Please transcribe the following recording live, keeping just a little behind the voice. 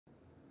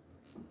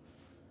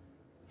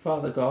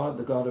Father God,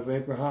 the God of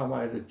Abraham,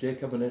 Isaac,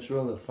 Jacob, and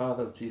Israel, the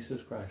Father of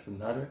Jesus Christ of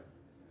Nazareth.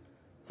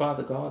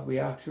 Father God, we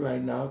ask you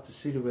right now to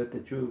see to it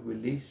that you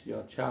release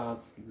your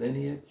child's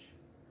lineage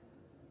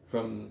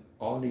from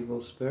all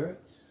evil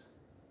spirits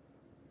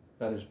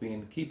that has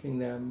been keeping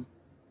them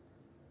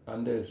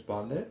under his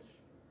bondage,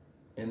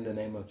 in the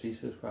name of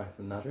Jesus Christ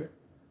of Nazareth.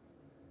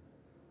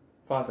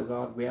 Father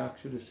God, we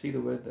ask you to see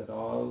to it that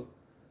all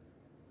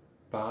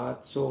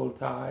bad soul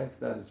ties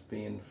that is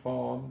being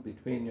formed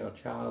between your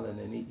child and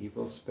any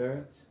evil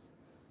spirits,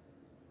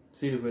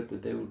 see to it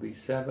that they will be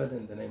severed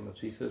in the name of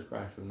Jesus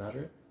Christ of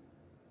Nazareth.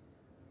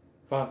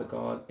 Father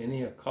God,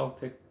 any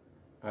occultic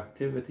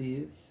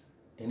activities,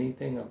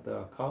 anything of the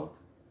occult,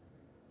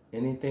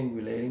 anything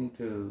relating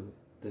to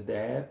the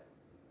dead,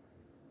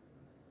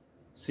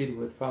 see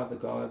to it, Father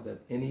God,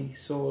 that any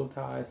soul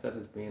ties that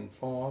is being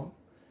formed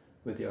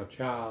with your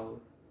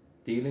child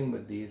dealing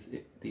with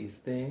these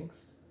things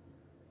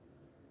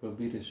will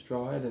be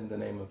destroyed in the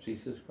name of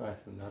Jesus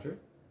Christ of Nazareth.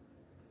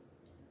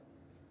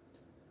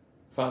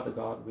 Father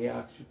God, we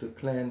ask you to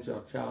cleanse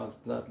your child's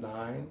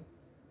bloodline,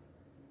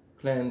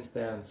 cleanse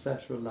their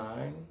ancestral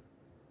line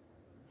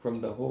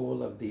from the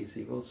whole of these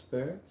evil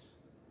spirits.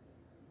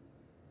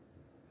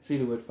 See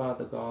to it,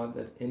 Father God,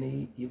 that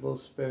any evil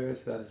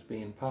spirits that is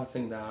being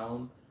passing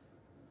down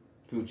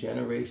through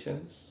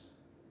generations,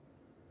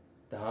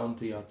 down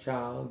to your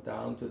child,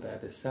 down to their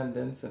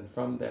descendants, and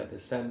from their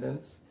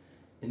descendants,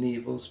 in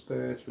evil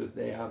spirits which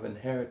they have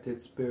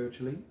inherited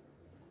spiritually,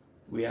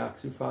 we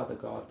ask you, Father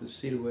God, to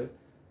see to it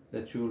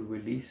that you will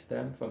release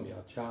them from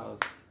your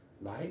child's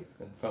life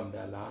and from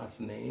their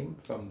last name,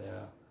 from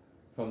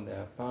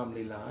their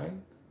family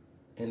line,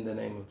 in the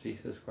name of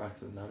Jesus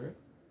Christ of Nazareth.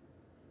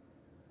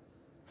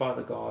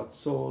 Father God,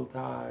 soul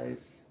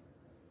ties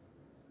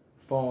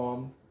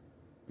formed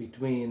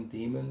between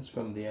demons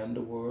from the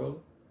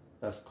underworld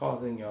that's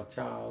causing your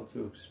child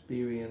to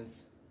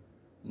experience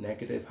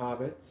negative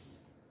habits,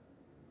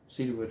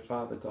 see to it,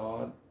 Father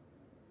God,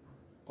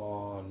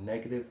 or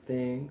negative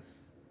things.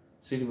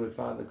 See to it,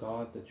 Father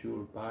God, that you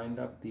will bind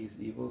up these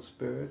evil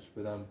spirits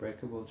with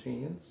unbreakable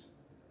chains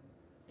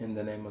in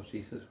the name of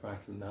Jesus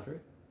Christ of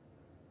Nazareth.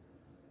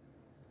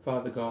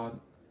 Father God,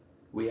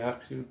 we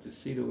ask you to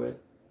see to it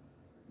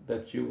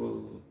that you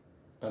will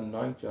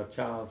anoint your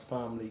child's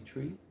family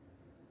tree,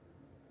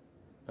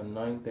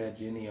 anoint their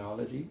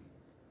genealogy,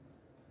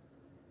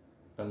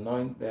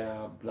 anoint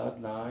their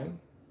bloodline,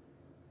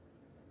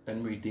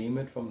 and redeem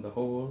it from the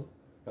whole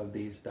of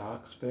these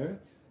dark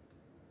spirits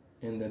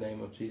in the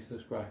name of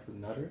Jesus Christ of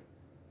Nazareth.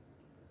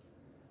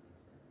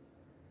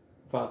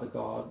 Father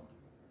God,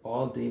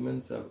 all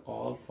demons of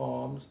all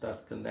forms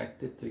that's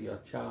connected to your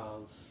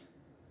child's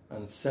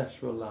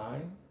ancestral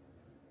line,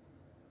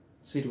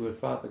 see to it,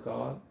 Father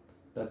God,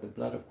 that the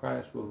blood of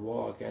Christ will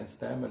war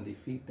against them and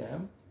defeat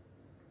them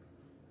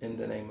in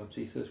the name of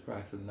Jesus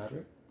Christ of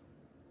Nazareth.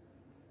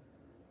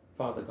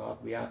 Father God,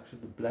 we ask you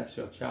to bless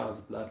your child's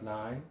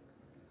bloodline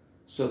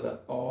so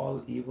that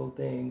all evil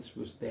things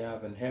which they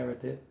have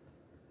inherited,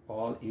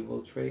 all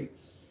evil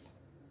traits,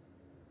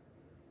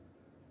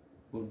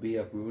 will be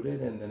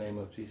uprooted in the name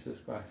of Jesus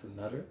Christ of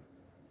Nazareth.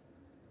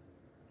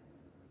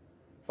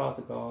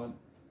 Father God,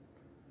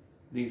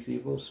 these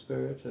evil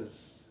spirits,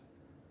 as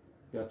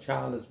your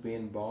child is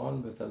being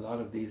born with a lot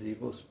of these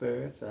evil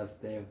spirits, as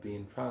they have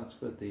been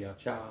transferred to your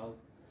child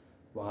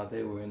while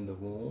they were in the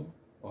womb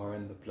or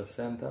in the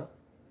placenta,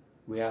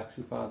 we ask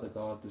you, Father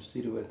God, to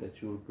see to it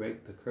that you will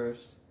break the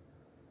curse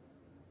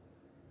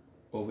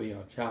over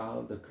your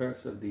child, the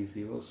curse of these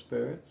evil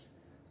spirits.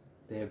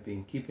 They have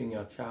been keeping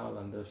your child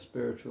under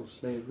spiritual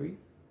slavery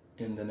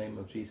in the name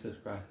of Jesus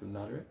Christ of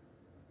Nazareth.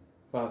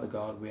 Father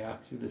God, we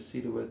ask you to see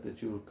to it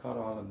that you will cut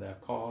all of their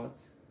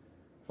cords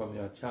from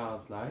your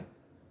child's life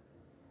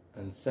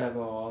and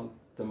sever all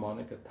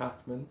demonic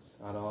attachments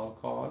at all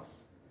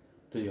costs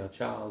to your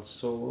child's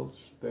soul,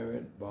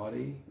 spirit,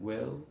 body,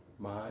 will,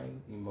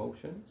 mind,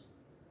 emotions,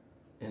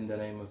 in the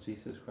name of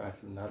Jesus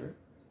Christ of Nazareth.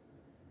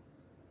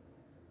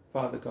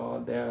 Father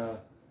God,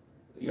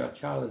 your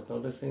child is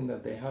noticing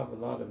that they have a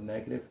lot of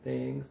negative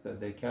things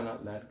that they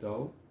cannot let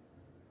go,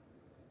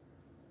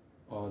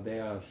 or they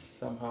are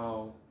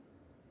somehow,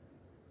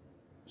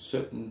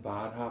 certain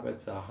bad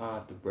habits are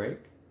hard to break,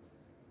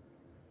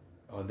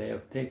 or they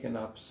have taken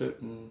up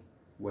certain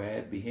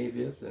weird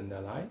behaviors in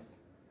their life.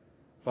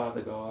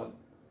 Father God,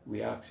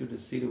 we ask you to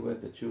see to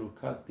it that you will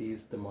cut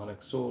these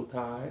demonic soul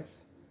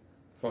ties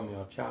from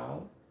your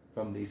child,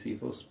 from these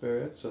evil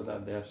spirits, so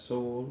that their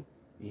soul,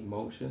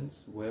 emotions,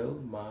 will,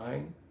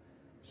 mind,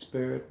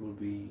 spirit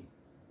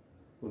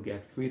will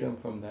get freedom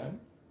from them.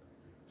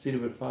 See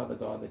to it, Father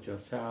God, that your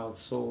child's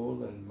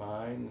soul and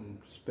mind and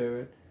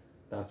spirit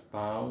that's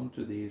bound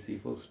to these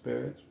evil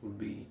spirits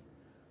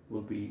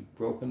will be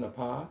broken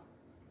apart,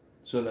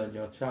 so that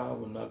your child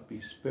will not be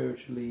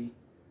spiritually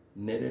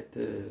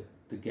knitted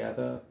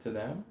together to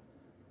them,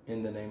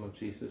 in the name of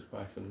Jesus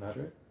Christ of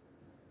Nazareth.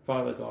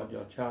 Father God,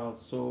 your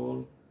child's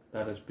soul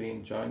that is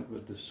being joined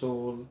with the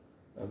soul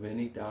of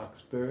any dark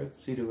spirit,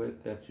 see to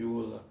it that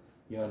your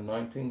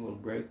anointing will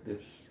break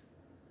this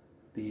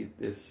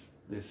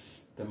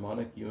this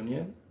demonic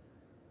union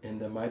in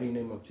the mighty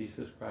name of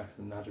Jesus Christ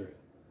of Nazareth.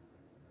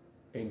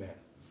 Amen.